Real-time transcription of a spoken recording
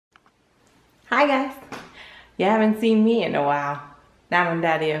Hi guys. You haven't seen me in a while. Not on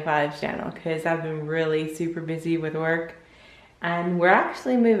Daddyofive's channel because I've been really super busy with work and we're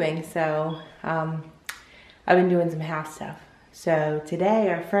actually moving, so I've been doing some house stuff. So today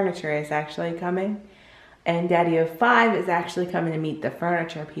our furniture is actually coming and Daddyofive is actually coming to meet the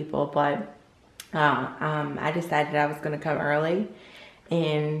furniture people, but I decided I was gonna come early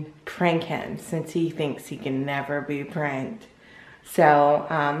and prank him since he thinks he can never be pranked.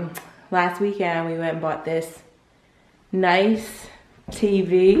 So last weekend we went and bought this nice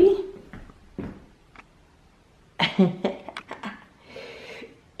TV.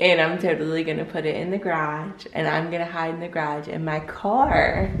 And I'm totally gonna put it in the garage and I'm gonna hide in the garage, and my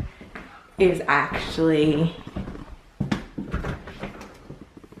car is actually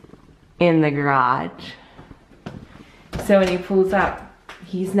in the garage. So when he pulls up,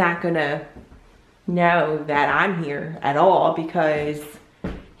 he's not gonna know that I'm here at all because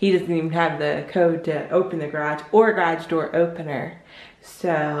he doesn't even have the code to open the garage or garage door opener.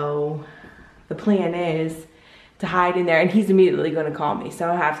 So the plan is to hide in there, and he's immediately gonna call me. So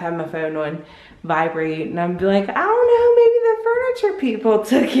I'll have to have my phone on vibrate and I'm be like, I don't know, maybe the furniture people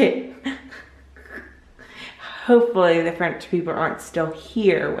took it. Hopefully the furniture people aren't still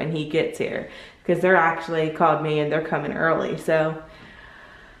here when he gets here, because they're actually called me and they're coming early. So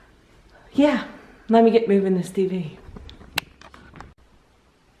yeah, let me get moving this TV.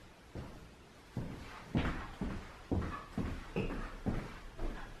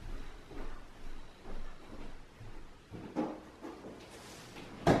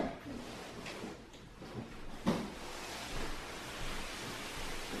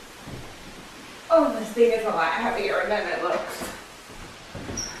 Oh, this thing is a lot heavier than it looks.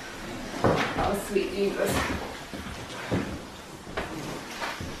 Oh, sweet Jesus.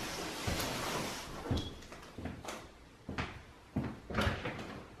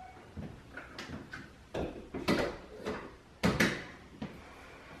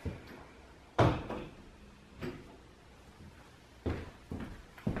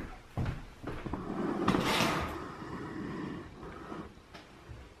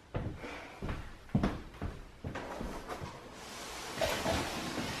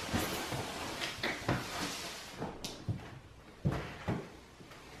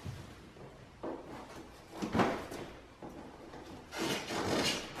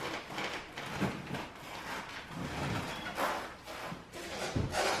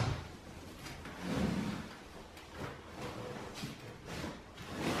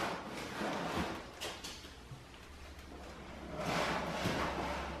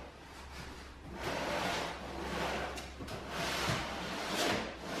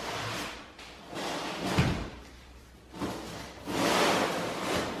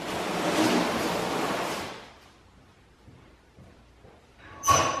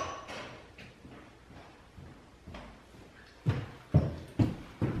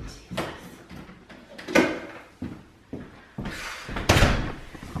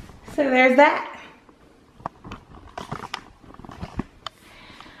 So there's that.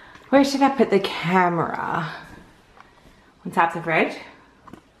 Where should I put the camera? On top of the fridge?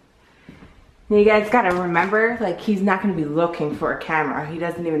 Now you guys gotta remember, like, he's not gonna be looking for a camera. He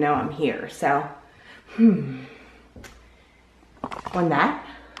doesn't even know I'm here, so. On that?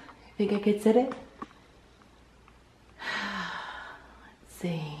 I think I could sit it? Let's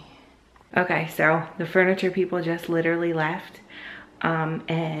see. Okay, so the furniture people just literally left.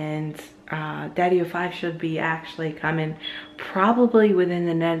 And Daddyofive should be actually coming probably within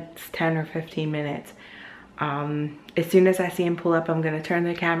the next 10 or 15 minutes. As soon as I see him pull up, I'm gonna turn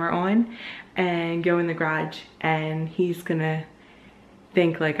the camera on and go in the garage, and he's gonna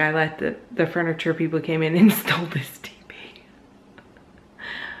think like I let the furniture people came in and stole this TV.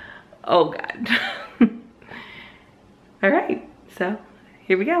 Oh God. All right, so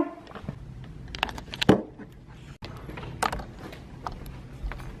here we go.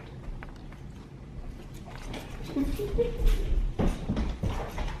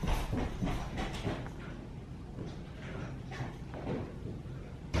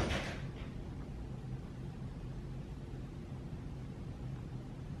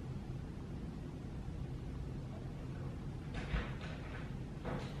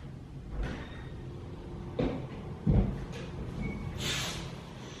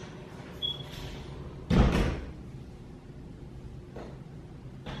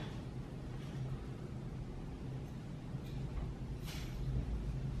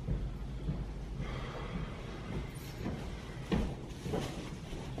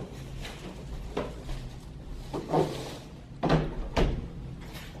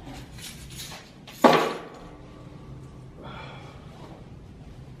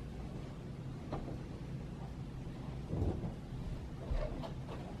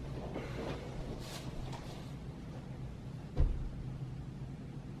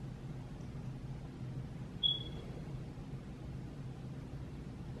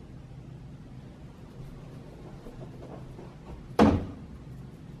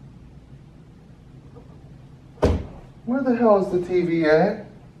 Where the hell is the TV at?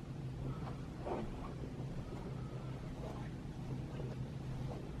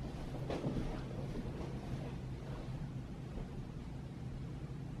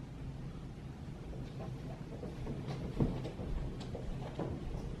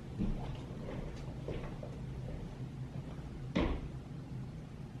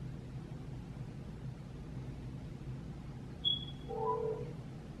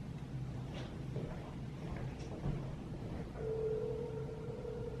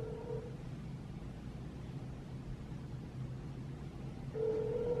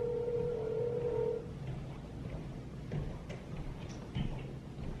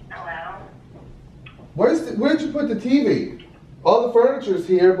 Where'd you put the TV? All the furniture's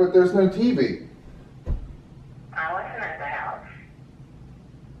here, but there's no TV. I wasn't at the house.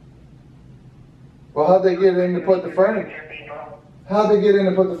 Well, how'd they get in to put the furniture? How'd they get in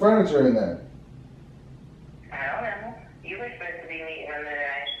to put the furniture in there? I don't know. You were supposed to be meeting them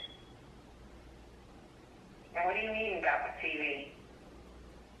today. And what do you mean about the TV?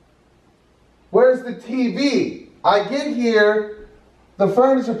 Where's the TV? I get here. The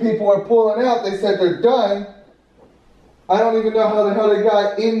furniture people are pulling out. They said they're done. I don't even know how the hell they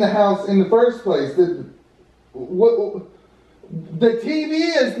got in the house in the first place. The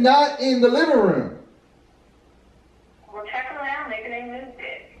TV is not in the living room. Well, check around. Maybe they moved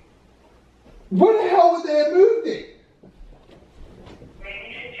it. Where the hell would they have moved it? Maybe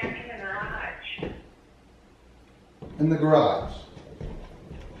you should check in the garage. In the garage.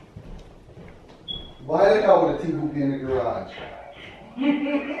 Why the hell would a TV be in the garage?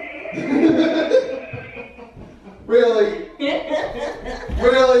 Really?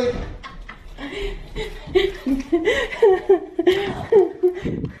 Really?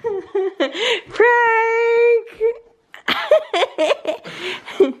 Prank!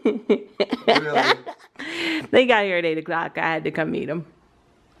 Really? They got here at 8 o'clock. I had to come meet them.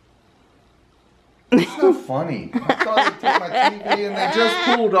 It's not funny. I thought they took my TV and they just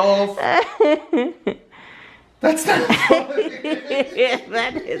pulled off. That's not funny.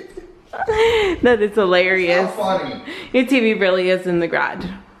 That is hilarious. It's not funny. Your TV really is in the garage.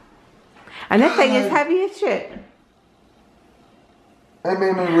 And that thing is heavy as shit. That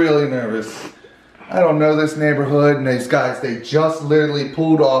made me really nervous. I don't know this neighborhood, and these guys, they just literally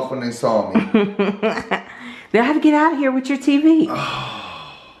pulled off when they saw me. They'll have to get out of here with your TV.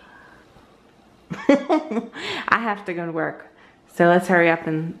 I have to go to work. So let's hurry up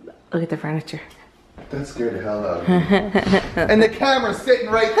and look at the furniture. That scared the hell out of me. And the camera's sitting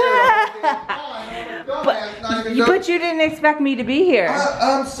right there. But you didn't expect me to be here.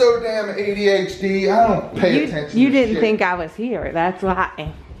 I'm so damn ADHD. I don't pay attention You to didn't shit. think I was here. That's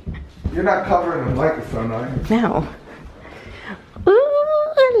why. You're not covering the microphone, are you? No.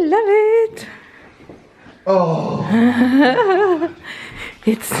 Ooh, I love it. Oh.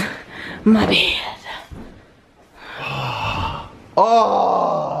 It's my bed.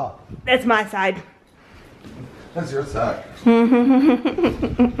 Oh. That's my side. That's your side.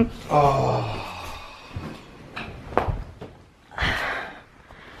 Oh.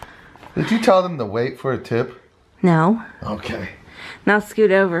 Did you tell them to wait for a tip? No. Okay. Now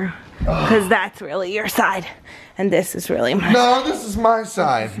scoot over. Because that's really your side. And this is really my side. No, this is my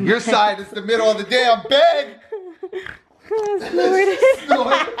side. Your side is the middle of the damn bed. Snorted.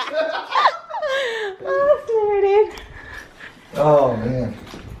 Oh, snorted. Oh, man.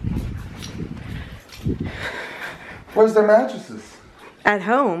 Where's their mattresses? At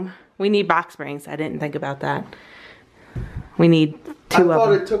home, we need box springs. I didn't think about that. We need two I of thought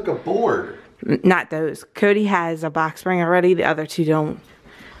them. it took a board. Not those. Cody has a box spring already. The other two don't.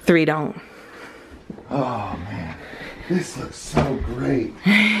 3 don't. Oh, man. This looks so great.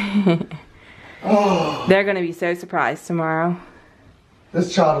 Oh. They're going to be so surprised tomorrow.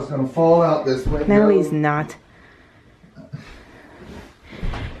 This child is going to fall out this window. No, he's not.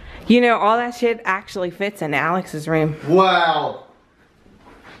 You know, all that shit actually fits in Alex's room. Wow.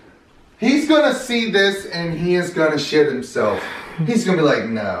 He's going to see this and he is going to shit himself. He's going to be like,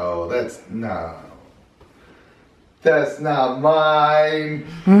 no, that's not mine.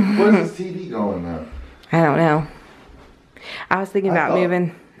 Where's this TV going now? I don't know. I was thinking about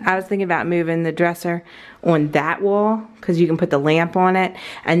moving the dresser on that wall because you can put the lamp on it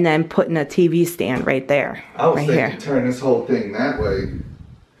and then putting a TV stand right there. I was right thinking here. turn this whole thing that way.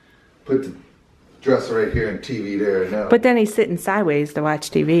 Put the dresser right here and TV there. No. But then he's sitting sideways to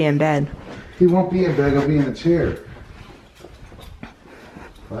watch TV in bed. He won't be in bed, he'll be in a chair.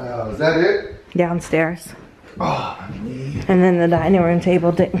 Wow, is that it? Downstairs. Oh, man. And then the dining room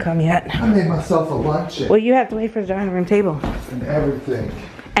table didn't come yet. I made myself a luncheon Well, you have to wait for the dining room table. and everything.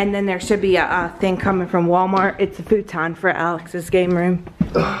 And then there should be a thing coming from Walmart. It's a futon for Alex's game room.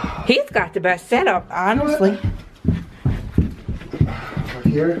 He's got the best setup, honestly. Right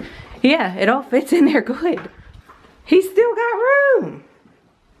here? Yeah, it all fits in there good. He's still got room.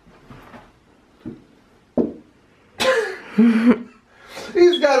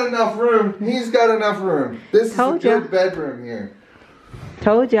 He's got enough room. He's got enough room. This Told is a ya. good bedroom here.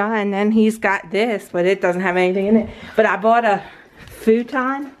 Told ya, and then he's got this, but it doesn't have anything in it. But I bought a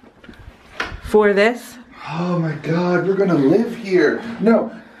futon for this. Oh my God, we're gonna live here.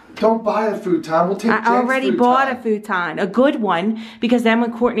 No, don't buy a futon. We'll take Jake's I already futon. bought a futon, a good one, because then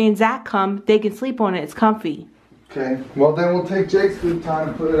when Courtney and Zach come, they can sleep on it. It's comfy. Okay, well then we'll take Jake's futon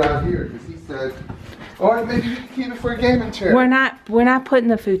and put it out here, because he said, or maybe you can keep it for a gaming chair. We're not putting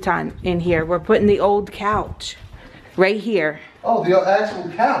the futon in here. We're putting the old couch right here. Oh, the actual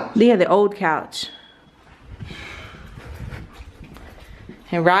couch. Yeah, the old couch.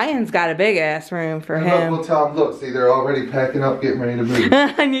 And Ryan's got a big ass room for And him. look, we'll tell them, look, see, they're already packing up, getting ready to move.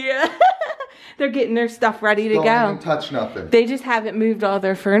 Yeah. They're getting their stuff ready to Don't go. even touch nothing. They just haven't moved all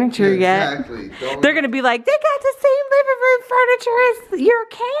their furniture yet. Exactly. They're going to be like, they got the same living room furniture as your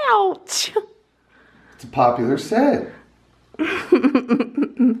couch. It's a popular set.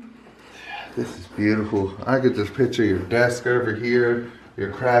 This is beautiful. I could just picture your desk over here,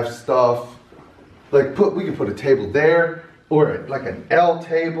 your craft stuff. Like we could put a table there, or like an L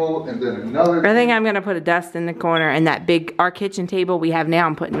table, and then another. I think I'm going to put a desk in the corner, and that our kitchen table we have now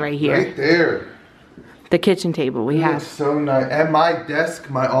I'm putting right here. Right there. The kitchen table we It have. looks so nice. And my desk,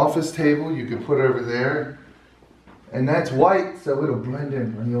 my office table, you can put over there. And that's white, so it'll blend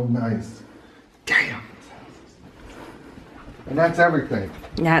in real nice. Damn. And that's everything.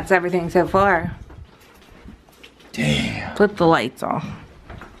 That's everything so far. Damn. Flip the lights off.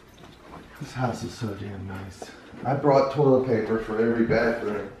 This house is so damn nice. I brought toilet paper for every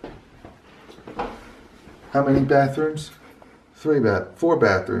bathroom. How many bathrooms? 4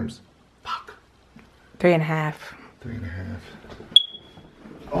 bathrooms. Fuck. 3.5. 3.5.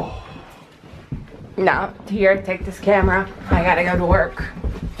 Oh. No, here, take this camera. I gotta go to work.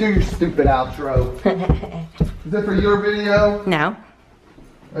 Do your stupid outro. Is that for your video? No.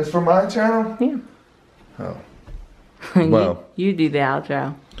 That's for my channel? Yeah. Oh. You- Well. you do the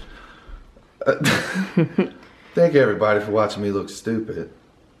outro. Thank you everybody for watching me look stupid.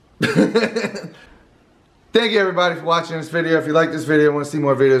 Thank you everybody for watching this video. If you like this video and want to see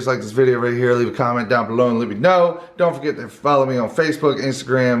more videos like this video right here, leave a comment down below and let me know. Don't forget to follow me on Facebook,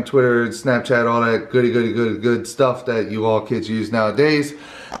 Instagram, Twitter, Snapchat, all that good stuff that you all kids use nowadays.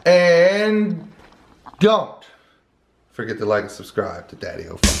 And don't forget to like and subscribe to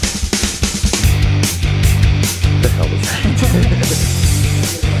Daddyofive.